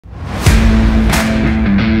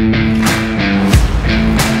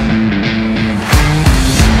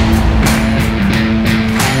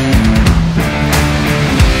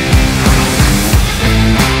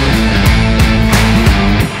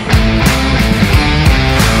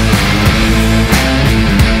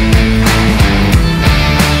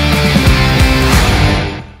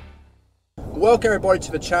welcome everybody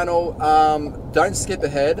to the channel. Don't skip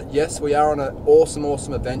ahead. Yes, we are on an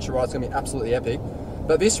awesome adventure ride. It's going to be absolutely epic.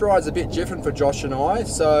 But this ride's a bit different for Josh and I.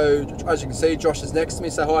 So, as you can see, Josh is next to me.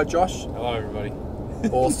 Say hi, Josh. Hello, everybody.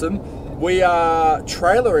 Awesome. We are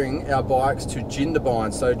trailering our bikes to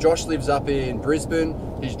Jindabyne. So, Josh lives up in Brisbane.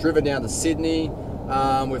 He's driven down to Sydney.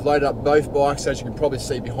 We've loaded up both bikes, as you can probably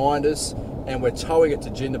see behind us. And we're towing it to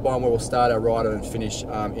Jindabyne, where we'll start our ride and finish in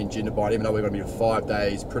Jindabyne, even though we're going to be for 5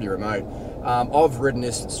 days, pretty remote. I've ridden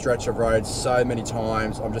this stretch of road so many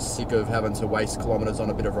times. I'm just sick of having to waste kilometres on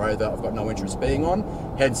a bit of road that I've got no interest being on,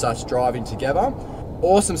 hence us driving together.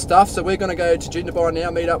 Awesome stuff. So we're going to go to Jindabyne now,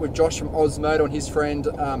 meet up with Josh from Osmoto and his friend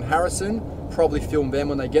Harrison, probably film them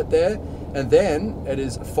when they get there. And then it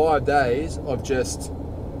is 5 days of just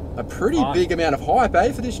a pretty big amount of hype,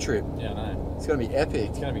 for this trip. Yeah, I know. It's going to be epic.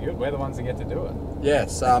 It's going to be good. We're the ones that get to do it.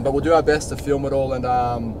 Yes, but we'll do our best to film it all and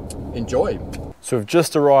enjoy. So we've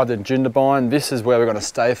just arrived in Jindabyne. This is where we're going to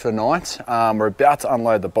stay for the night. We're about to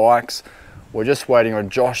unload the bikes. We're just waiting on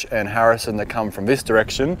Josh and Harrison to come from this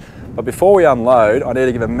direction. But before we unload, I need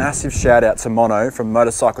to give a massive shout out to Mono from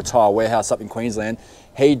Motorcycle Tyre Warehouse up in Queensland.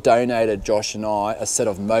 He donated Josh and I a set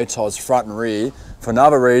of Motos front and rear for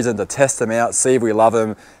another reason, to test them out, see if we love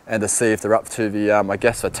them, and to see if they're up to the, I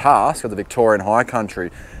guess, the task of the Victorian High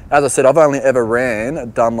Country. As I said, I've only ever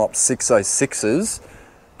ran Dunlop 606s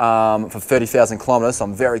for 30,000 kilometres. So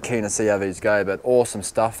I'm very keen to see how these go, but awesome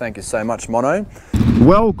stuff. Thank you so much, Mono.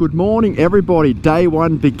 Well, good morning, everybody. Day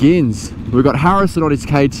one begins. We've got Harrison on his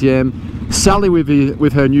KTM, Sally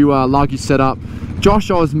with her new luggage setup, Josh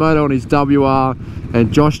Osmoto on his WR,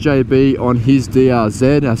 and Josh JB on his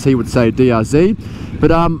DRZ, as he would say DRZ. But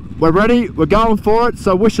we're ready, we're going for it,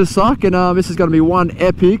 so wish us luck, and this is going to be one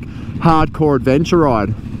epic hardcore adventure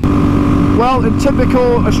ride. Well, in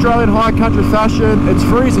typical Australian high country fashion, it's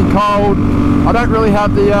freezing cold. I don't really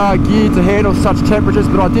have the gear to handle such temperatures,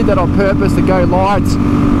 but I did that on purpose to go light.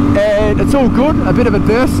 And it's all good, a bit of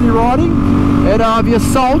adversity riding. And the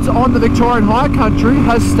assault on the Victorian High Country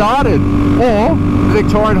has started. Or the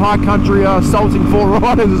Victorian High Country assaulting for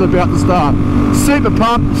riders is about to start. Super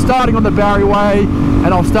pumped, starting on the Barry Way, and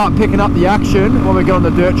I'll start picking up the action when we get on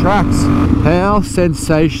the dirt tracks. How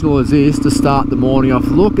sensational is this to start the morning off?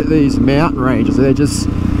 Look at these mountain ranges, they're just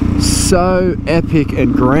so epic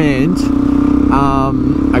and grand.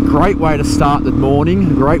 A great way to start the morning,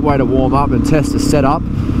 a great way to warm up and test the setup.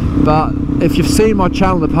 But if you've seen my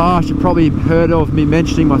channel in the past, you've probably heard of me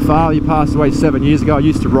mentioning my father. He passed away 7 years ago. I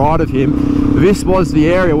used to ride with him. This was the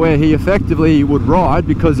area where he effectively would ride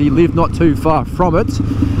because he lived not too far from it.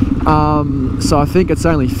 So I think it's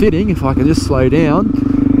only fitting, if I can just slow down.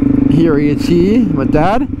 Here he is here, my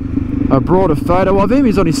dad. I brought a photo of him.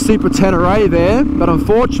 He's on his Super Tenere there, but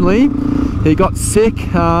unfortunately he got sick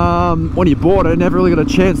when he bought it, never really got a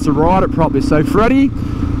chance to ride it properly. So Freddie,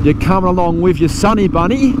 you're coming along with your sonny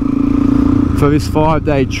bunny for this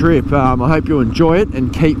 5-day trip. I hope you enjoy it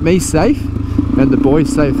and keep me safe and the boys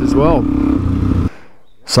safe as well.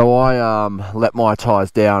 So I let my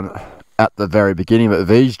tyres down at the very beginning, but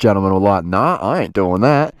these gentlemen were like, nah, I ain't doing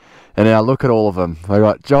that. And now look at all of them. They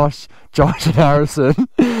got Josh and Harrison.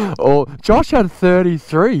 Or Josh had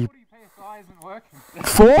 33.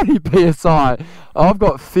 40 psi. I've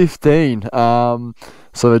got 15.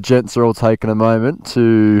 So the gents are all taking a moment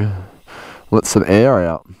to let some air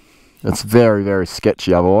out. It's very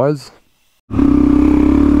sketchy otherwise.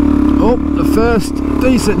 Oh, the first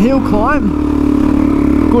decent hill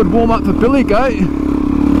climb. Good warm up for Billy Goat.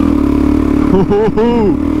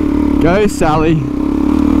 Go Sally.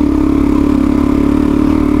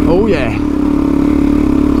 Oh yeah.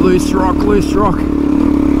 Loose rock, loose rock.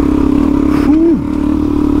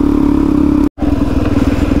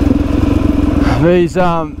 These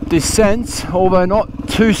descents, although not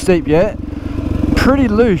too steep yet, pretty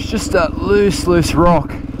loose, just a loose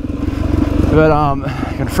rock. But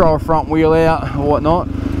you can throw a front wheel out or whatnot.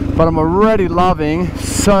 But I'm already loving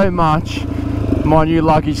so much my new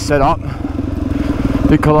luggage setup,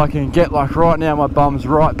 because I can get, like right now, my bum's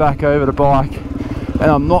right back over the bike and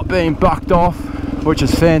I'm not being bucked off, which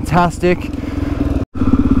is fantastic.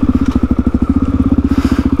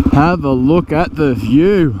 Have a look at the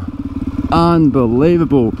view.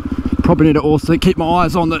 Unbelievable. Probably need to also keep my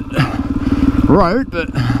eyes on the road, but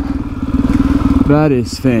that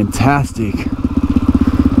is fantastic.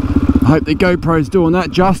 I hope the GoPro's doing that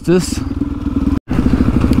justice.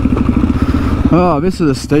 Oh, this is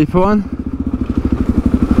a steep one.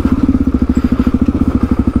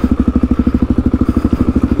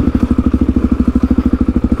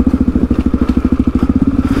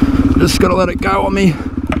 Just gotta let it go on me.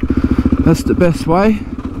 That's the best way.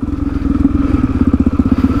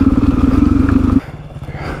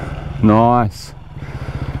 Nice.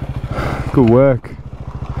 Good work.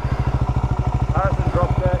 Harrison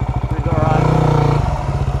dropped it. He's alright.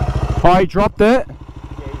 Oh, he dropped it? Yeah,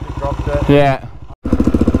 he just dropped it. Yeah.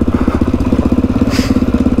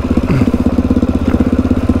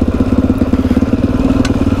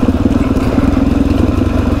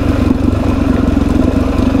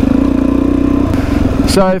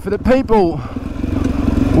 So for the people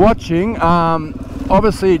watching,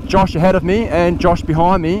 obviously Josh ahead of me and Josh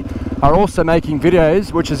behind me are also making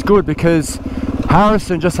videos, which is good because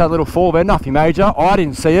Harrison just had a little fall there, nothing major. I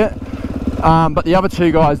didn't see it, but the other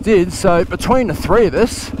two guys did. So between the three of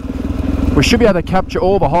us, we should be able to capture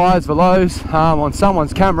all the highs, the lows on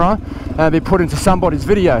someone's camera and be put into somebody's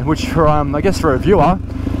video, which for I guess for a viewer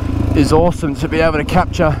is awesome to be able to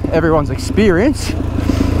capture everyone's experience,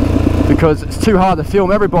 because it's too hard to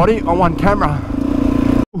film everybody on one camera.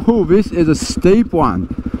 Oh, this is a steep one.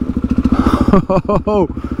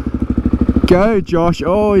 Go Josh.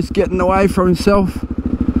 Oh, he's getting away from himself.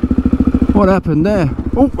 What happened there?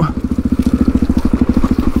 Oh,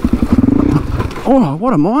 oh,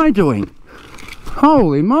 what am I doing?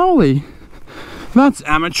 Holy moly, that's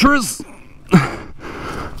amateurish.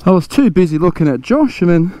 I was too busy looking at Josh and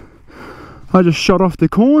then I just shot off the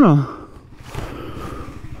corner.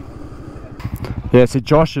 Yeah, so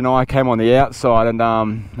Josh and I came on the outside and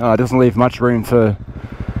it doesn't leave much room for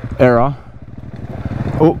error.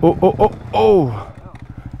 Oh, oh, oh, oh, oh.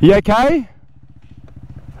 You okay?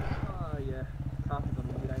 Yeah.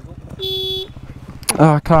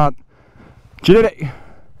 Oh, I can't. Do you need it?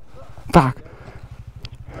 Fuck.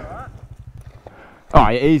 Oh,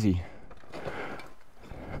 yeah, easy.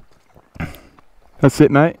 That's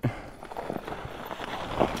it, mate.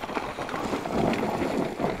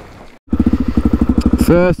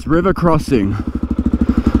 First river crossing.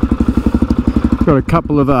 Got a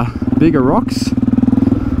couple of bigger rocks.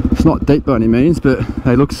 It's not deep by any means, but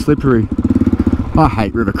they look slippery. I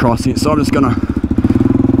hate river crossing, so I'm just gonna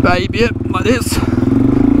baby it like this.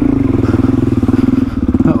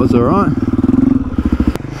 That was alright.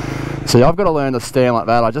 See, I've got to learn to stand like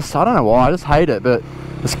that. I don't know why, I just hate it, but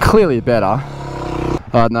it's clearly better.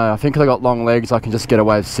 No, I think I got long legs, I can just get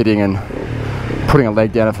away with sitting and putting a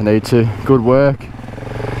leg down if I need to. Good work.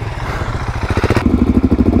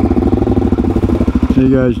 There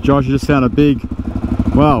goes Josh, you just found a big,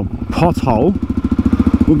 well, pothole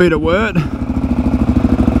will be the word.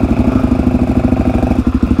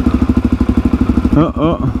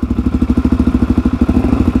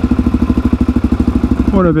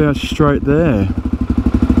 What about straight there?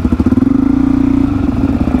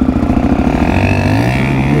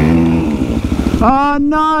 Oh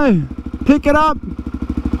no! Pick it up!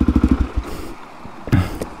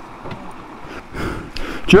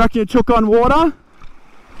 Do you reckon you took on water?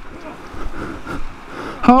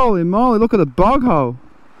 Holy moly, look at the bog hole.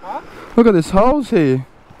 Huh? Look at this holes here.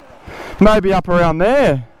 Maybe up around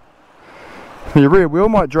there. Your rear wheel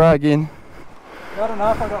might drag in. I don't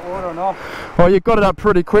know if I got water or not. Well, you got it up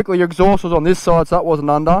pretty quickly. Your exhaust was on this side, so that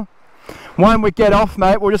wasn't under. When we get off,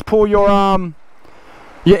 mate, we'll just pull your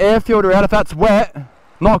air filter out if that's wet.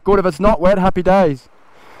 Not good if it's not wet. Happy days.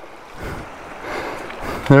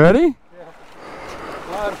 You ready?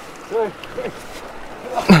 Yeah. 1, 2, 3.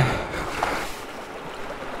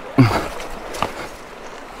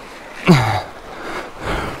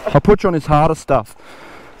 I'll put you on this harder stuff.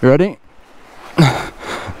 You ready?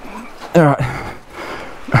 Alright.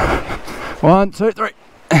 1, 2, 3.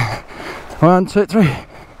 1, 2, 3.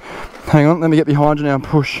 Hang on, let me get behind you now and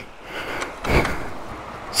push.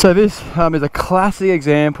 So this is a classic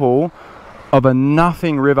example of a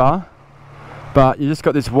nothing river, but you just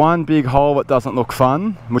got this one big hole that doesn't look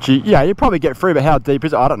fun, which you probably get through, but how deep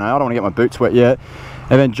is it? I don't know, I don't want to get my boots wet yet.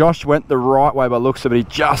 And then Josh went the right way by the looks of it, he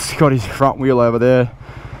just got his front wheel over there.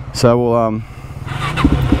 So we'll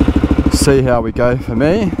see how we go. For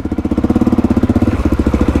me,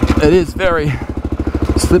 it is very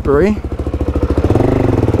slippery.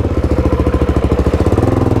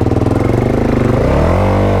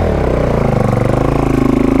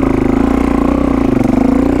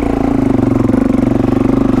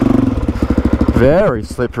 Very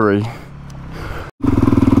slippery.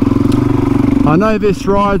 I know this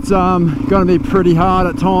ride's going to be pretty hard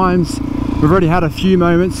at times. We've already had a few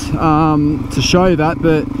moments to show that,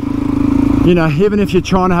 but you know, even if you're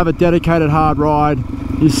trying to have a dedicated hard ride,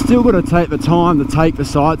 you still got to take the time to take the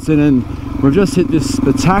sights in, and we've just hit this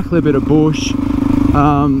spectacular bit of bush.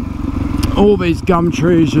 All these gum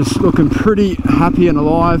trees just looking pretty happy and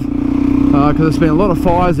alive, because there's been a lot of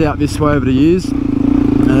fires out this way over the years,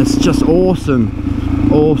 and it's just awesome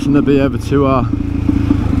to be able to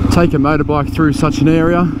take a motorbike through such an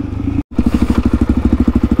area.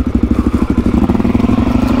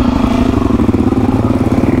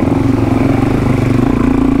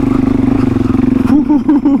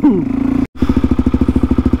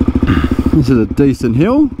 This is a decent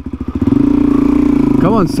hill.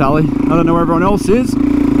 Come on, Sally. I don't know where everyone else is.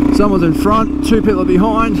 Someone's in front, 2 people are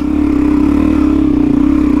behind.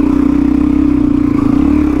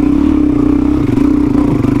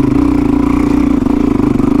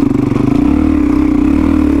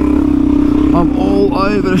 I'm all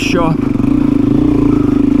over the shop.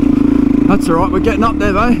 That's alright, we're getting up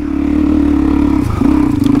there though.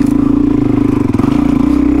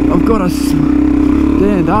 I've got to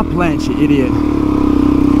stand up, Lance, you idiot.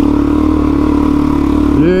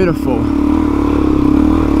 Beautiful.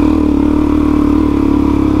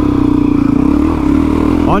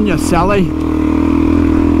 On ya, Sally.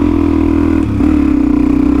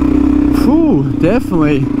 Whew,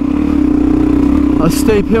 definitely a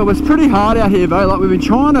steep hill. It's pretty hard out here though. Like we've been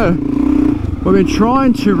trying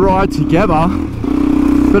to ride together,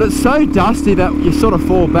 but it's so dusty that you sort of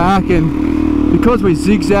fall back, and because we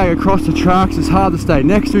zigzag across the tracks, it's hard to stay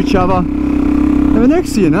next to each other. And the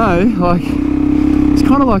next thing you know, like, it's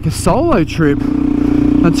kind of like a solo trip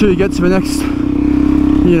until you get to the next,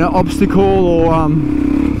 you know, obstacle or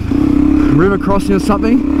river crossing or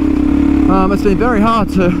something. It's been very hard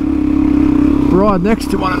to ride next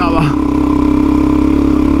to one another.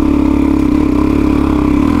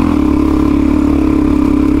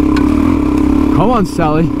 Come on,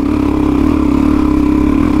 Sally.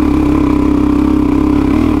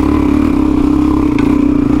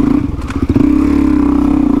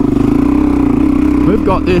 We've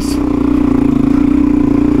got this.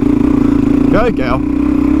 Go, girl.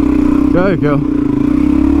 Go, girl.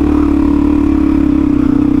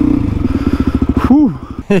 Whew.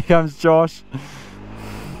 Here comes Josh.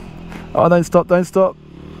 Oh, don't stop, don't stop.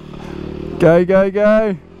 Go, go,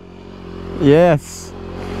 go. Yes.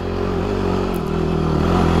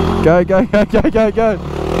 Go, go, go, go, go, go.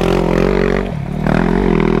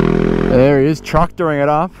 There he is, tractoring it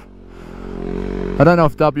up. I don't know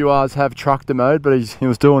if WRs have tractor mode, but he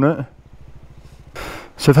was doing it.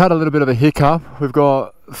 So we've had a little bit of a hiccup. We've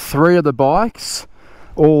got 3 of the bikes,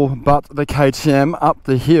 all but the KTM, up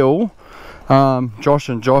the hill. Josh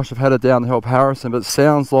and Josh have headed down to help Harrison, but it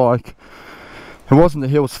sounds like it wasn't the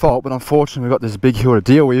hill's fault, but unfortunately we've got this big hill to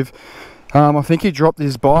deal with. I think he dropped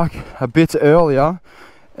his bike a bit earlier,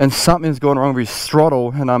 and something's gone wrong with his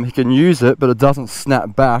throttle, and he can use it, but it doesn't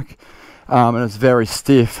snap back, and it's very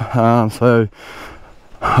stiff. So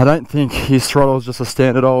I don't think his throttle is just a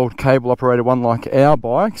standard old cable operated one like our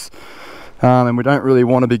bikes, and we don't really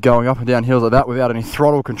want to be going up and down hills like that without any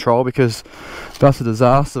throttle control, because that's a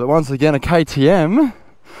disaster. But once again, a KTM,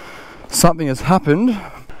 something has happened.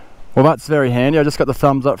 Well, that's very handy. I just got the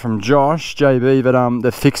thumbs up from Josh, JB, that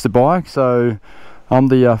they've fixed the bike, so I'm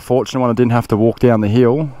the fortunate one. I didn't have to walk down the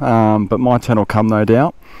hill, but my turn will come, no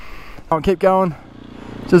doubt. I'll keep going.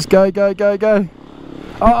 Just go, go, go, go.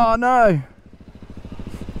 Oh no!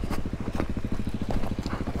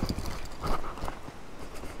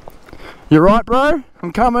 You right, bro?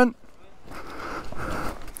 I'm coming.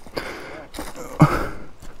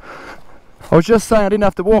 I was just saying I didn't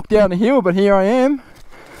have to walk down the hill, but here I am.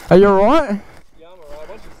 Are you alright? Yeah, I'm alright.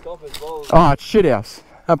 Once you stop as well. Oh, it's shit house.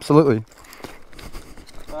 Absolutely.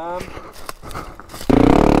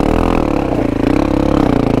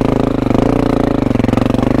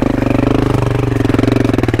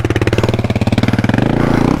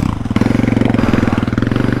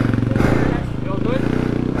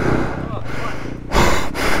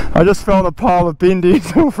 I just felt a pile of bin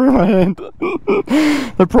diesel through my hand.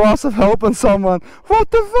 The price of helping someone.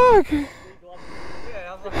 What the fuck? Yeah,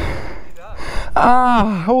 I was like, that.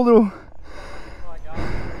 Ah, all little.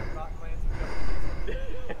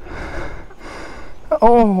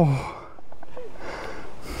 Oh.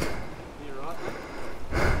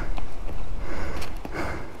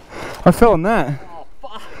 I fell in that. Oh,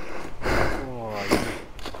 fuck. Oh, yeah.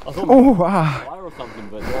 I thought Oh, fire or something,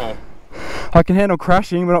 but no. I can handle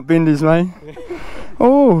crashing, but not binders, mate.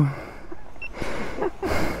 Oh.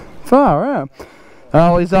 Far out.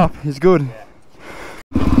 Oh, he's up. He's good.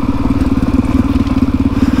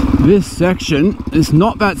 This section is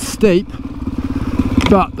not that steep,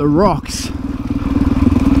 but the rocks,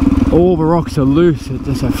 all the rocks are loose.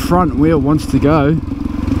 Just a front wheel wants to go.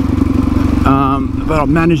 But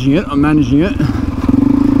I'm managing it.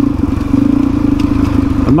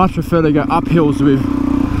 I'd much prefer to go up hills with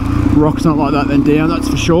rocks not like that than down, that's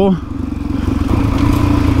for sure.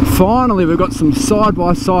 Finally, we've got some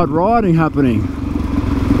side-by-side riding happening.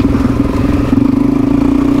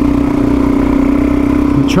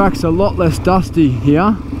 The track's a lot less dusty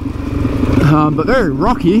here, but very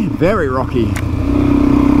rocky, very rocky.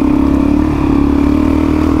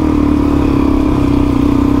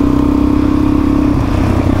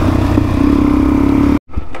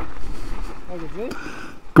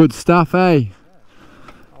 Good stuff, eh? Yeah,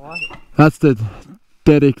 I like it. That's the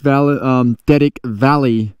Dedic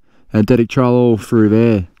Valley and Dedic Trail all through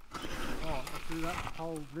there. Oh, through that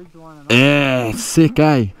whole ridge line and Yeah, sick, eh?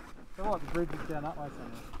 I feel like the bridge is down that way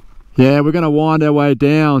somewhere. Yeah, we're going to wind our way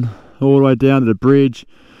down, all the way down to the bridge,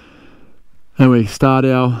 and we start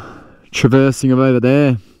our traversing of over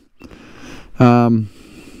there,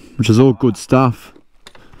 which is all good stuff.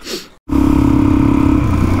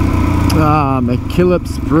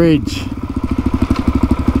 McKillops Bridge.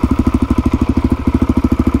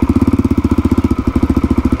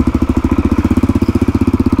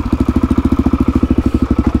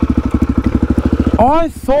 I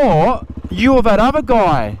thought you were that other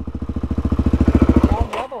guy.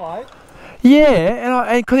 On the other way? Yeah,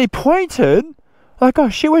 and because he pointed, like, oh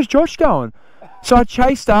shit, where's Josh going? So I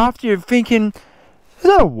chased after you thinking, is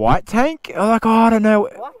that a white tank? I'm like, oh, I don't know.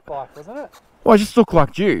 Black bike, wasn't it? Well, it just looked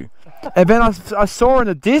like you. And then I saw in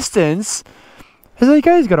the distance, I was like,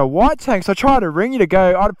 he's got a white tank. So I tried to ring you to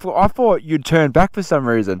go. I thought you'd turn back for some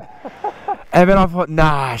reason. And then I thought,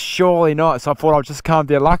 nah, surely not. So I thought I'd just come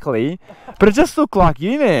there, luckily. But it just looked like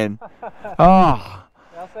you, man. Oh.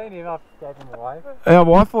 Yeah, I've seen him, I've taken him away. Yeah,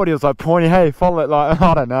 well, I thought he was like pointing, hey, follow it, like,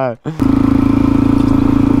 I don't know.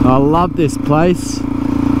 I love this place.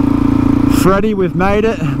 Freddie, we've made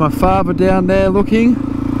it. My father down there looking.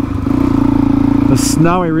 The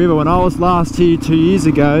Snowy River. When I was last here 2 years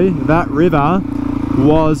ago, that river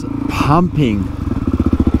was pumping.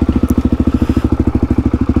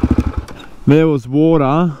 There was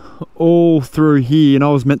water all through here and I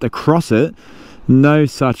was meant to cross it. No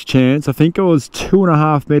such chance. I think it was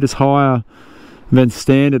 2.5 meters higher than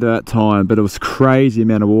standard at that time, but it was crazy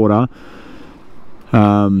amount of water.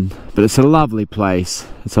 But it's a lovely place.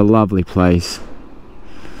 It's a lovely place.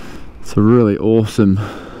 It's a really awesome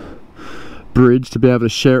bridge to be able to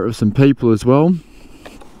share it with some people as well.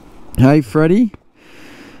 Hey Freddie,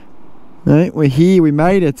 hey, we're here, we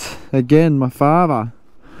made it again. My father,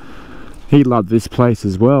 he loved this place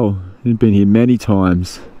as well. He'd been here many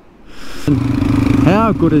times.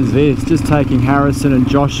 How good is this? Just taking Harrison and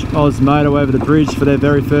Josh Osmodo over the bridge for their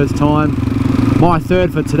very first time. My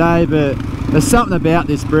third for today, but there's something about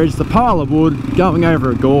this bridge. The pile of wood going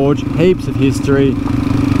over a gorge, heaps of history,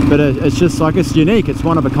 but it's just like, it's unique, it's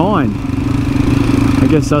one of a kind. I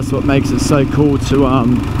guess that's what makes it so cool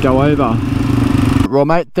to go over. Well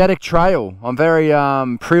mate, Dedic Trail, I'm very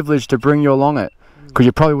privileged to bring you along it, because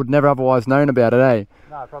you probably would never otherwise known about it, eh?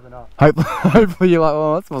 No, probably not. Hopefully you're like,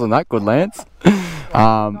 oh, that wasn't that good, Lance.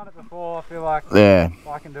 I've done it before, I feel like yeah.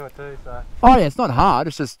 I can do it too, so. Oh yeah, it's not hard,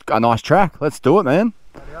 it's just a nice track. Let's do it, man.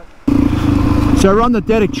 So we're on the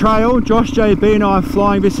Dedic Trail. Josh, JB and I are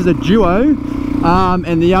flying. This is a duo,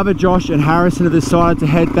 and the other Josh and Harrison have decided to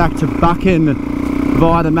head back to Buchan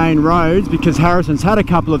via the main roads because Harrison's had a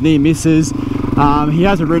couple of near misses. He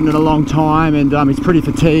hasn't ridden in a long time and he's pretty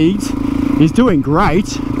fatigued. He's doing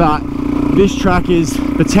great, but this track is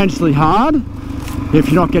potentially hard if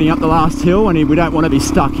you're not getting up the last hill, and we don't want to be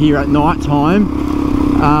stuck here at night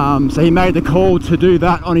time. So he made the call to do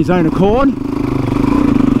that on his own accord,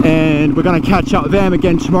 and we're going to catch up with them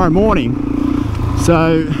again tomorrow morning.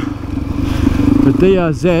 So the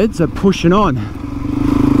DRZs are pushing on.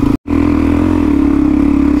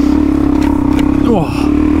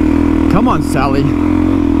 Oh, come on Sally.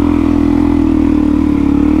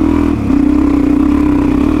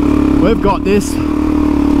 We've got this.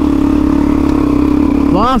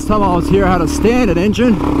 Last time I was here I had a standard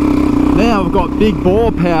engine. Now I've got big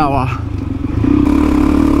bore power.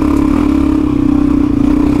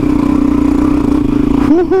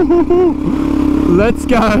 Let's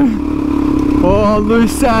go. Oh,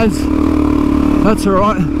 loose as. That's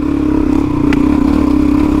alright.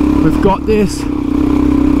 We've got this.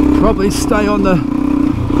 Probably stay on the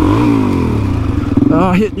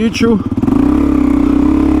hit neutral.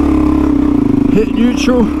 Hit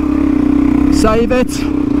neutral. Save it.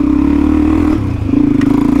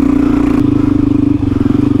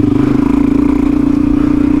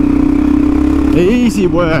 Easy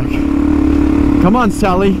work. Come on,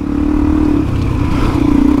 Sally.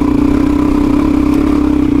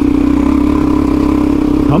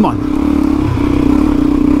 Come on.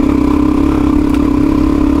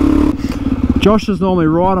 Josh is normally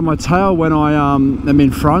right on my tail when I am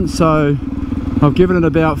in front, so I've given it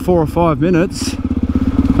about 4 or 5 minutes.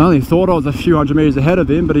 I only thought I was a few hundred meters ahead of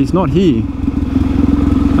him, but he's not here,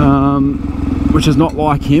 which is not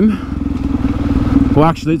like him. Well,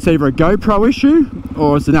 actually, it's either a GoPro issue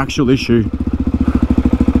or it's an actual issue.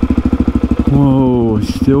 Whoa,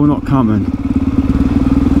 still not coming.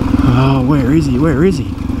 Oh, where is he? Where is he?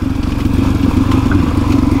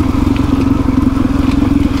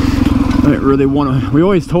 I don't really want to, we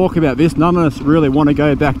always talk about this, none of us really want to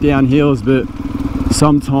go back down hills, but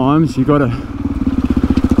sometimes you got to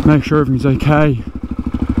make sure everything's okay.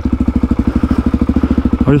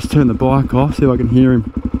 I'll just turn the bike off, see if I can hear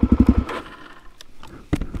him.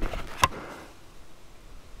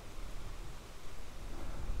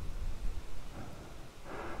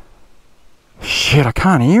 Shit, I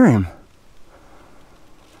can't hear him.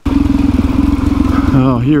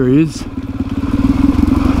 Oh, here he is.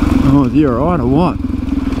 Oh, is he alright or what?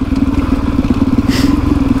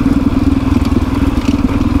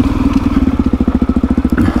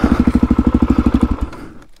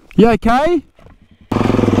 You okay?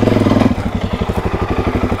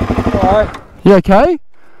 Alright. You okay?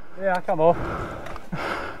 Yeah, I come off.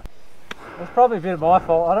 It was probably a bit of my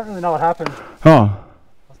fault. I don't really know what happened. Oh.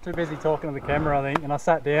 I was too busy talking to the camera, I think, and I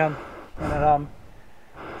sat down and it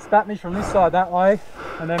spat me from this side that way,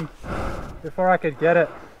 and then before I could get it,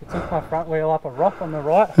 it took my front wheel up a rock on the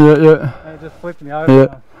right. Yeah, yeah. And it just flipped me over.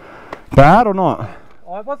 Yeah. Bad or not?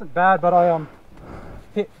 Oh, it wasn't bad, but I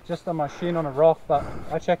hit just on my shin on a rock, but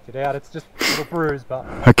I checked it out. It's just a little bruise, but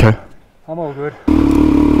okay. I'm all good.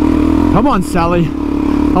 Come on, Sally.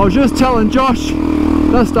 I was just telling Josh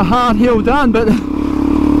that's the hard hill done, but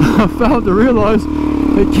I failed to realise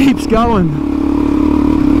it keeps going.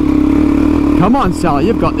 Come on, Sally,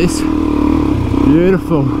 you've got this.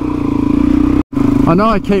 Beautiful. I know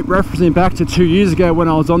I keep referencing back to 2 years ago when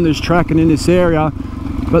I was on this track and in this area,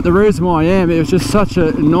 but the reason why I am, it was just such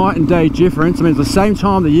a night and day difference. I mean, it's the same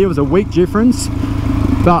time of the year, it was a week difference,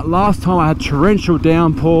 but last time I had torrential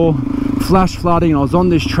downpour, flash flooding, and I was on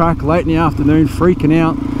this track late in the afternoon freaking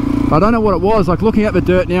out. I don't know what it was, like looking at the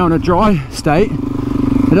dirt now in a dry state,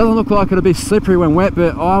 it doesn't look like it'll be slippery when wet,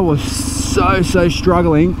 but I was so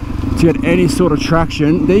struggling to get any sort of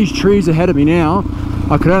traction. These trees ahead of me now,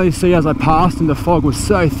 I could only see as I passed, and the fog was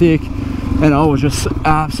so thick and I was just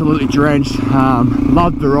absolutely drenched.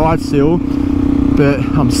 Loved the ride still, but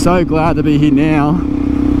I'm so glad to be here now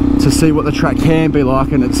to see what the track can be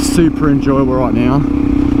like, and it's super enjoyable right now.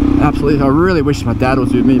 Absolutely. I really wish my dad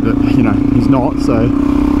was with me, but you know, he's not, so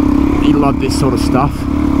he loved this sort of stuff.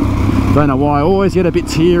 Don't know why, I always get a bit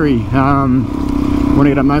teary when I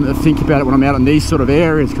get a moment to think about it when I'm out in these sort of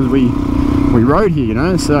areas, because we rode here, you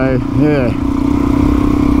know, so yeah.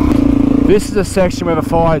 This is a section where the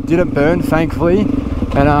fire didn't burn, thankfully,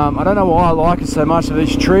 and I don't know why I like it so much of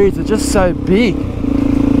these trees. They're just so big,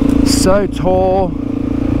 so tall.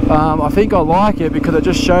 I think I like it because it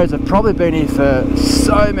just shows they've probably been here for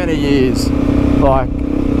so many years, like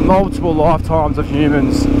multiple lifetimes of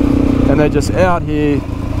humans, and they're just out here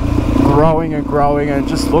growing and growing and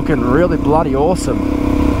just looking really bloody awesome.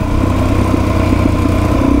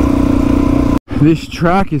 This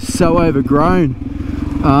track is so overgrown.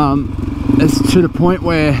 It's to the point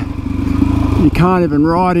where you can't even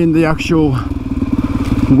ride in the actual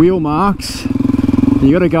wheel marks.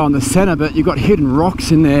 You got to go in the center, but you've got hidden rocks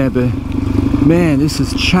in there. But man, this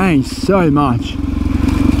has changed so much.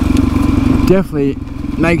 Definitely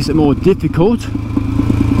makes it more difficult.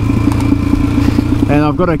 And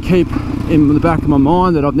I've got to keep in the back of my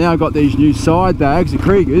mind that I've now got these new side bags, the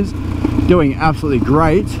Kriegers, doing absolutely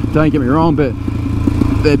great. Don't get me wrong, but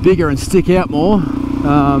they're bigger and stick out more.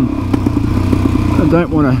 I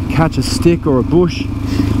don't want to catch a stick or a bush.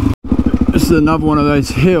 This is another one of those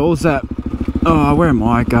hills that, oh, where am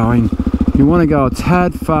I going? You want to go a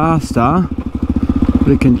tad faster, but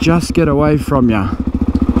it can just get away from you.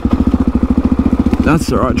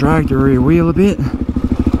 That's alright, drag the rear wheel a bit.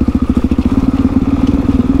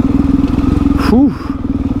 Whew.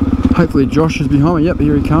 Hopefully Josh is behind me. Yep,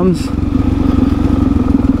 here he comes.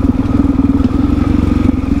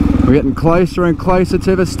 We're getting closer and closer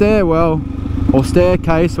to the stairwell, or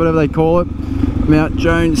staircase, whatever they call it. Mount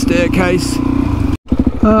Jones staircase.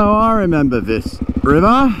 Oh, I remember this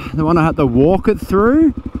river, the one I had to walk it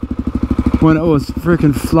through when it was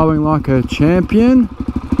freaking flowing like a champion.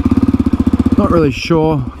 Not really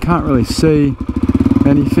sure, can't really see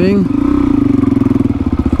anything.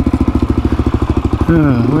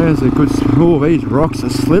 Where's a good, oh, these rocks are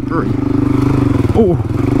slippery. Oh,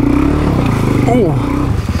 oh,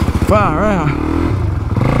 far out.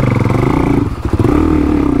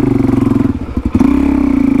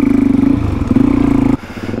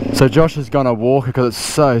 So Josh is gonna walk because it's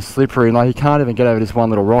so slippery, and like he can't even get over this one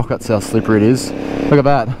little rock. That's how slippery it is. Look at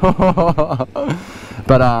that.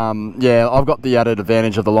 But yeah, I've got the added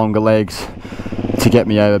advantage of the longer legs to get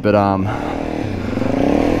me over, but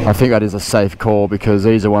I think that is a safe call, because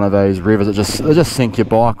these are one of those rivers that just sink your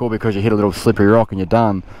bike, or because you hit a little slippery rock and you're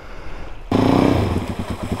done.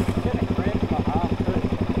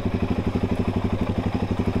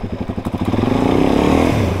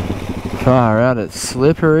 Far out, it's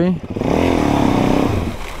slippery.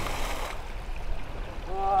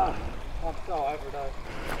 Oh, I'm so over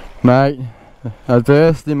it, Mate,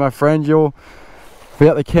 adversity, my friend. You'll be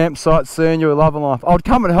at the campsite soon. You'll love life. I'd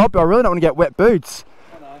come and help you. I really don't want to get wet boots.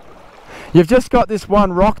 I know. You've just got this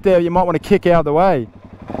one rock there you might want to kick out of the way.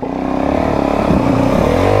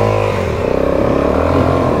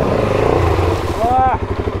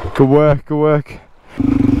 Good work, good work.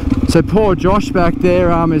 So poor Josh back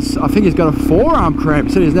there, I think he's got a forearm cramp.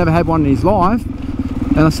 He said he's never had one in his life.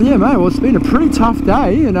 And I said, yeah mate, well it's been a pretty tough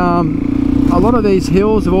day, and a lot of these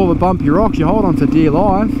hills with all the bumpy rocks, you hold on for dear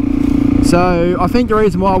life. So I think the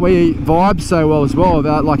reason why we vibe so well as well,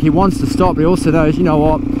 about like he wants to stop, but he also knows, you know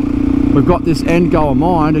what, we've got this end goal in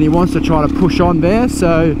mind, and he wants to try to push on there.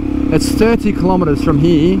 So it's 30 kilometers from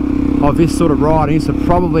here of this sort of riding, so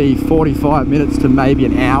probably 45 minutes to maybe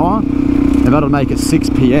an hour, and that'll make it 6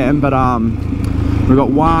 p.m. But we've got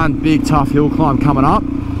one big tough hill climb coming up,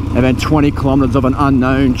 and then 20 kilometers of an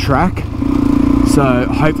unknown track. So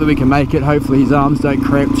hopefully we can make it. Hopefully his arms don't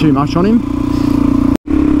cramp too much on him.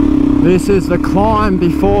 This is the climb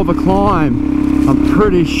before the climb. I'm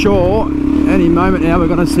pretty sure any moment now we're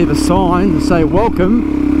going to see the sign to say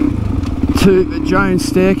welcome to the Jones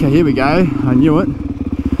Staircase. Here we go, I knew it.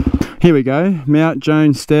 Here we go, Mount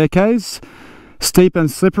Jones Staircase. Steep and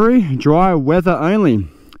slippery, dry weather only.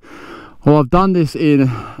 Well, I've done this in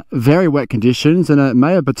very wet conditions, and it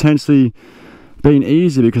may have potentially been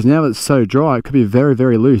easy because now it's so dry it could be very,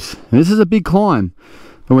 very loose. And this is a big climb.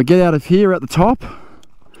 When we get out of here at the top,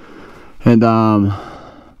 and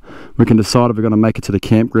we can decide if we're going to make it to the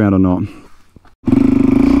campground or not.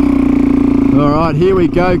 Alright, here we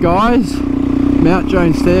go guys, Mount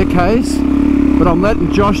Jones Staircase, but I'm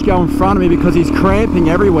letting Josh go in front of me because he's cramping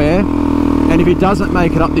everywhere, and if he doesn't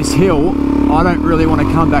make it up this hill, I don't really want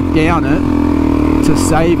to come back down it to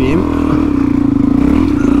save him.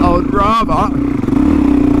 I would rather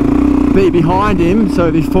be behind him so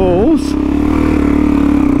if he falls,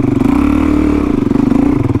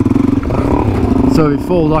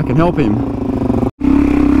 I can help him.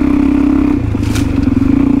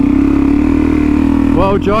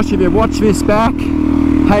 Well Josh, if you've watched this back,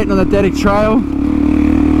 hating on the Dedic Trail,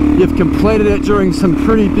 you've completed it during some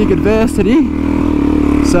pretty big adversity,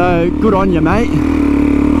 so good on you mate.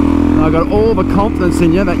 I've got all the confidence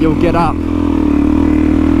in you that you'll get up.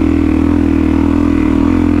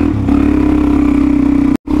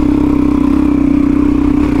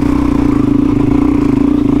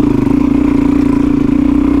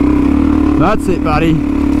 That's it buddy.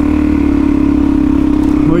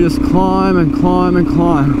 We just climb and climb and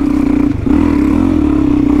climb.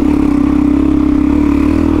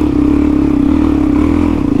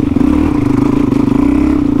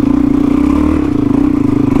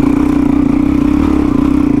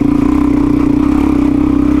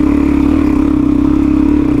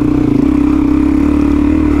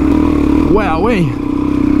 Wowee.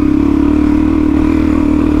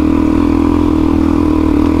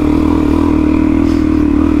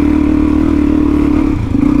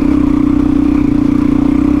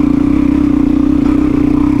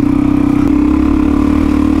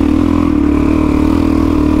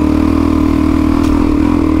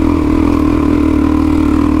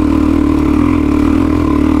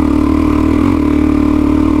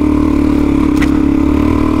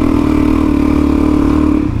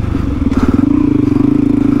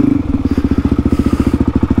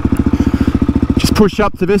 Push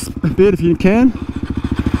up to this bit if you can.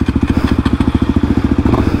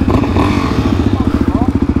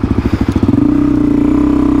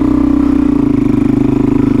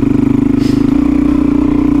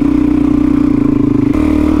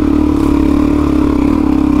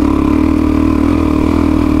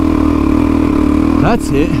 That's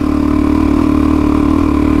it.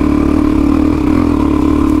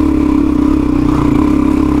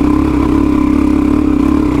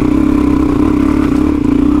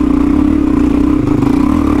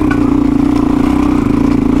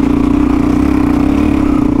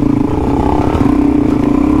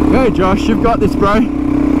 Hey Josh, you've got this bro.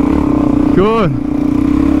 Good.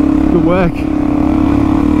 Good work.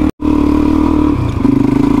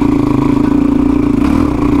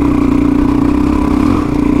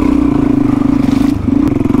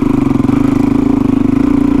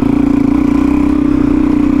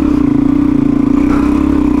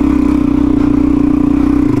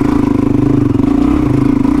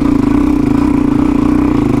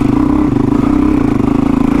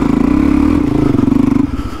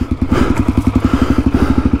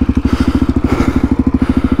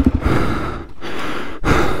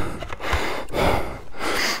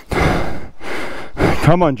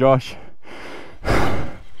 Come on, Josh.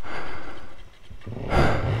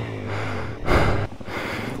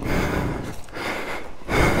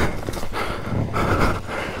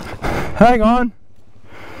 Hang on.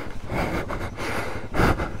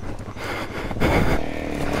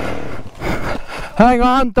 Hang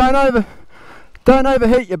on, don't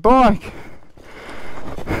overheat your bike.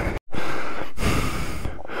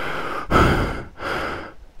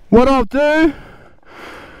 What I'll do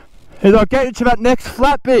is I'll get you to that next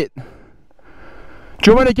flat bit.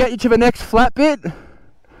 Do you want me to get you to the next flat bit?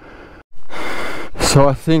 So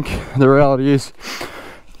I think the reality is,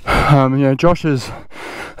 you know, Josh is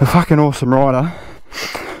a fucking awesome rider,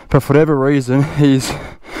 but for whatever reason, he's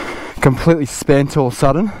completely spent all of a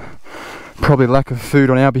sudden. Probably lack of food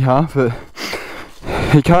on our behalf, but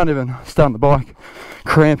he can't even start on the bike,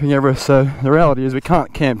 cramping everywhere. So the reality is we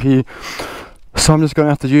can't camp here. So I'm just going to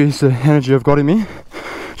have to use the energy I've got in me,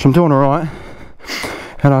 which I'm doing alright.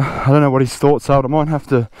 And I don't know what his thoughts are, but I might have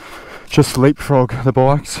to just leapfrog the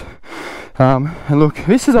bikes. And look,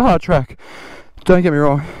 this is a hard track. Don't get me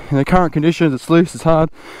wrong, in the current conditions it's loose, it's hard,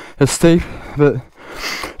 it's steep, but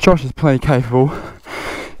Josh is plenty capable.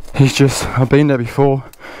 He's just, I've been there before.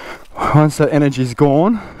 Once that energy's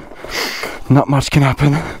gone, not much can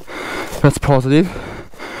happen. That's positive,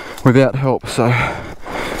 without help. So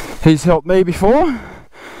he's helped me before,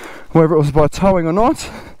 whether it was by towing or not,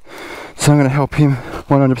 so I'm going to help him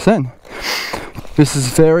 100%. This is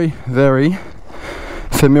very, very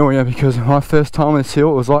familiar because my first time on this hill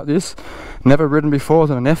it was like this. Never ridden before. I was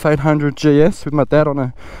on an F800 GS with my dad on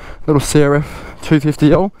a little CRF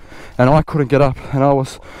 250L, and I couldn't get up, and I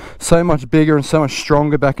was so much bigger and so much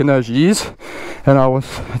stronger back in those years, and I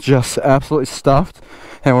was just absolutely stuffed,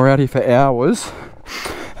 and we're out here for hours.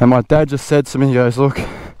 And my dad just said to me, he goes, look, you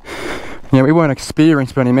know, we weren't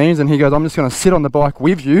experienced by any means, and he goes, I'm just going to sit on the bike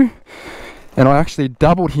with you. And I actually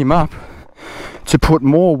doubled him up to put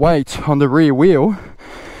more weight on the rear wheel,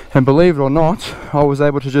 and believe it or not, I was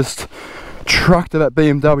able to just truck to that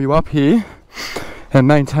BMW up here and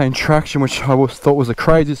maintain traction, which I thought was the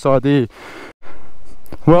craziest idea.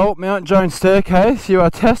 Well, Mount Jones staircase, you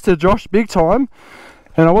tested Josh big time,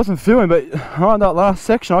 and I wasn't feeling, but right in that last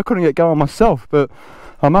section I couldn't get going myself, but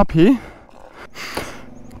I'm up here.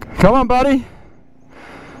 Come on, buddy.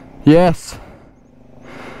 Yes.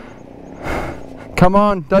 Come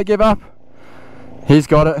on, don't give up. He's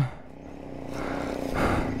got it.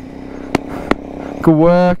 Good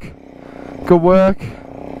work. Good work.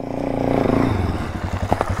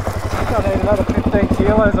 I need another 15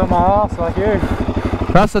 kilos on my arse like you.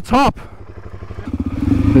 That's the top.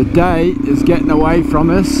 The day is getting away from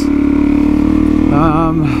us. I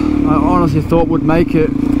honestly thought we'd make it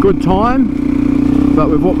good time, but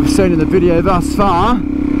with what we've seen in the video thus far,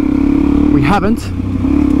 we haven't.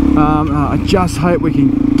 I just hope we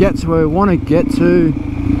can get to where we want to get to.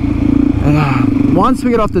 Once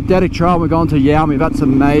we get off the Dedic Trail and we're going to Yaumi, that's a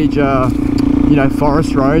major, you know,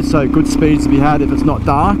 forest road, so good speeds to be had if it's not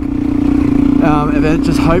dark. And then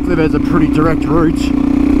just hopefully there's a pretty direct route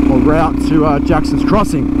to Jackson's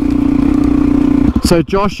Crossing. So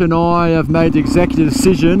Josh and I have made the executive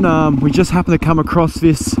decision. We just happened to come across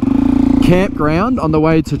this campground on the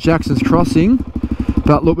way to Jackson's Crossing.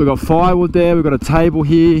 But look, we've got firewood there, we've got a table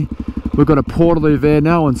here, we've got a portaloo there,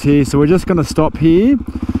 no one's here. So we're just going to stop here.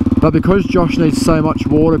 But because Josh needs so much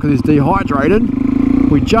water because he's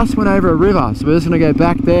dehydrated, we just went over a river. So we're just going to go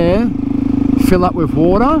back there, fill up with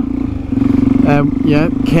water. And you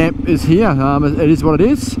know, camp is here. It is what it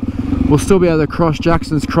is. We'll still be able to cross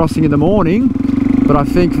Jackson's Crossing in the morning, but I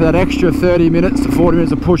think for that extra 30 minutes to 40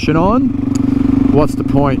 minutes of pushing on, what's the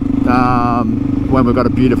point when we've got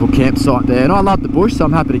a beautiful campsite there? And I love the bush, so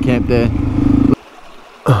I'm happy to camp there.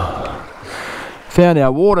 Found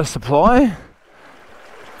our water supply.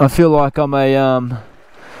 I feel like I'm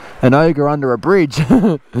an ogre under a bridge.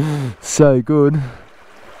 So good.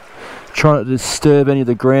 Trying not to disturb any of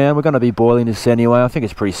the ground. We're going to be boiling this anyway. I think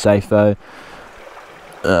it's pretty safe though.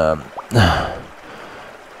 Are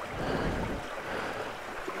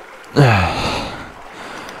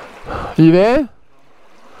you there?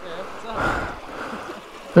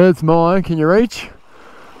 Yeah, it's mine. Can you reach?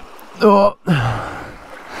 Oh.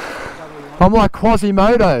 I'm like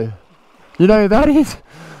Quasimodo. You know who that is?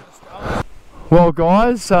 Well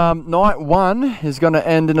guys, night one is going to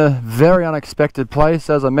end in a very unexpected place.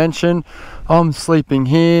 As I mentioned, I'm sleeping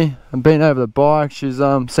here. I'm been over the bike. She's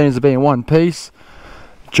seems to be in one piece.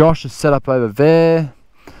 Josh is set up over there.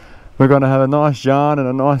 We're going to have a nice yarn and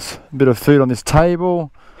a nice bit of food on this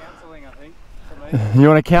table. Counselling, I think, for me. You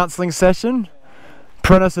want a counselling session? Yeah.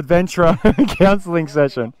 Apprentice Adventurer counselling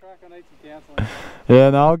session.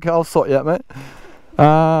 Yeah, no, I'll sort you out, mate.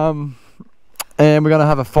 And we're going to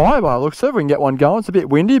have a fire by the looks of it. We can get one going. It's a bit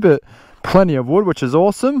windy, but plenty of wood, which is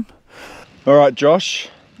awesome. All right, Josh.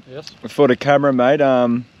 Yes. Before the camera, mate,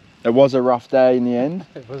 It was a rough day in the end.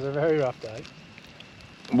 It was a very rough day.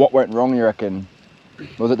 What went wrong, you reckon?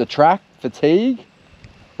 Was it the track, fatigue,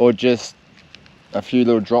 or just a few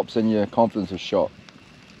little drops and your confidence was shot?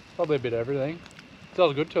 Probably a bit of everything. That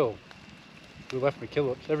was a good tool. We left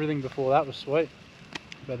McKillops. Everything before that was sweet.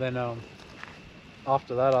 But then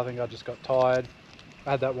after that, I think I just got tired.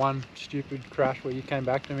 I had that one stupid crash where you came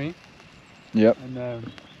back to me. Yep.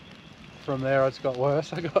 And from there, it just got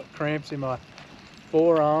worse. I got cramps in my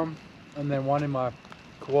forearm and then one in my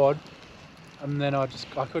quad. And then I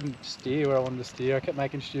couldn't steer where I wanted to steer. I kept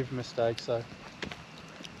making stupid mistakes. So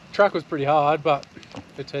track was pretty hard, but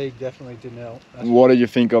fatigue definitely didn't help. What did you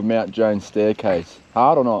think of Mount Jones staircase?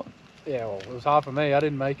 Hard or not? Yeah, well, it was hard for me. I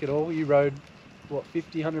didn't make it all. You rode, what,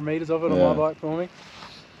 50, 100 metres of it on my bike for me.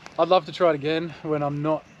 I'd love to try it again when I'm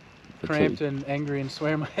not cramped and angry and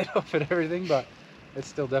swearing my head off at everything, but it's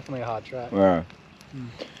still definitely a hard track. Right.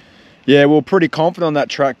 Yeah, we were pretty confident on that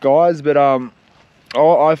track, guys, but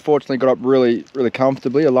I fortunately got up really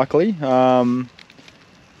comfortably, or luckily. But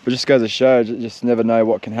just goes to show, you just never know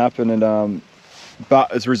what can happen. And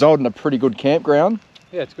but it's resulted in a pretty good campground.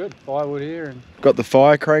 Yeah, it's good. Firewood here and got the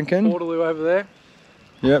fire cranking. Portaloo over there.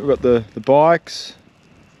 Yeah, we've got the bikes.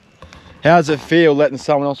 How does it feel letting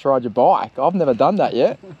someone else ride your bike? I've never done that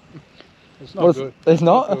yet. It's not good. It's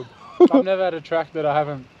not? I've never had a track that I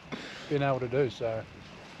haven't been able to do, so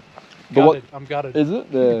I'm gutted. Is it?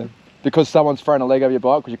 Yeah. Because someone's thrown a leg over your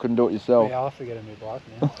bike because you couldn't do it yourself. Yeah, I'll forget a new bike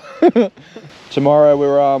now. Tomorrow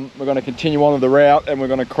we're going to continue on with the route and we're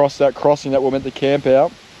going to cross that crossing that we're meant to camp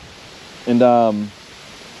out. And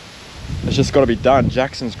it's just got to be done.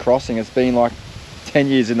 Jackson's Crossing, it's been like 10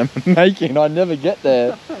 years in the making. I never get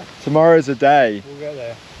there. Tomorrow's the day. We'll get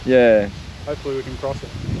there. Yeah. Hopefully we can cross it.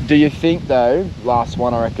 Do you think though, last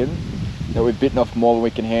one I reckon, that we've bitten off more than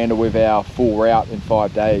we can handle with our full route in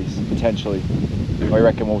 5 days, potentially? Or you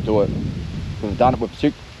reckon we'll do it? We've done it, we've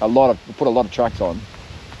put a lot of tracks on.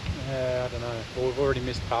 Yeah, I don't know. Well, we've already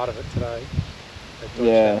missed part of it today.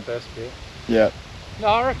 Yeah. The first bit. Yeah. No,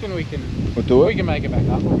 I reckon we can. We'll do it. We can make it back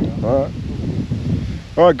up. All right.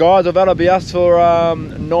 All right, guys. Well, that'll be us for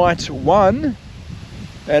night one,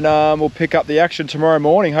 and we'll pick up the action tomorrow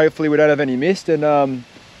morning. Hopefully, we don't have any mist, and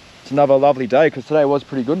it's another lovely day because today was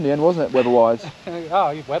pretty good in the end, wasn't it, weather-wise?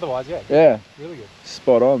 Oh, weather-wise, yeah. Yeah. Really good.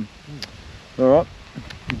 Spot on. All right.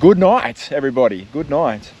 Good night, everybody. Good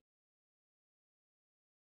night.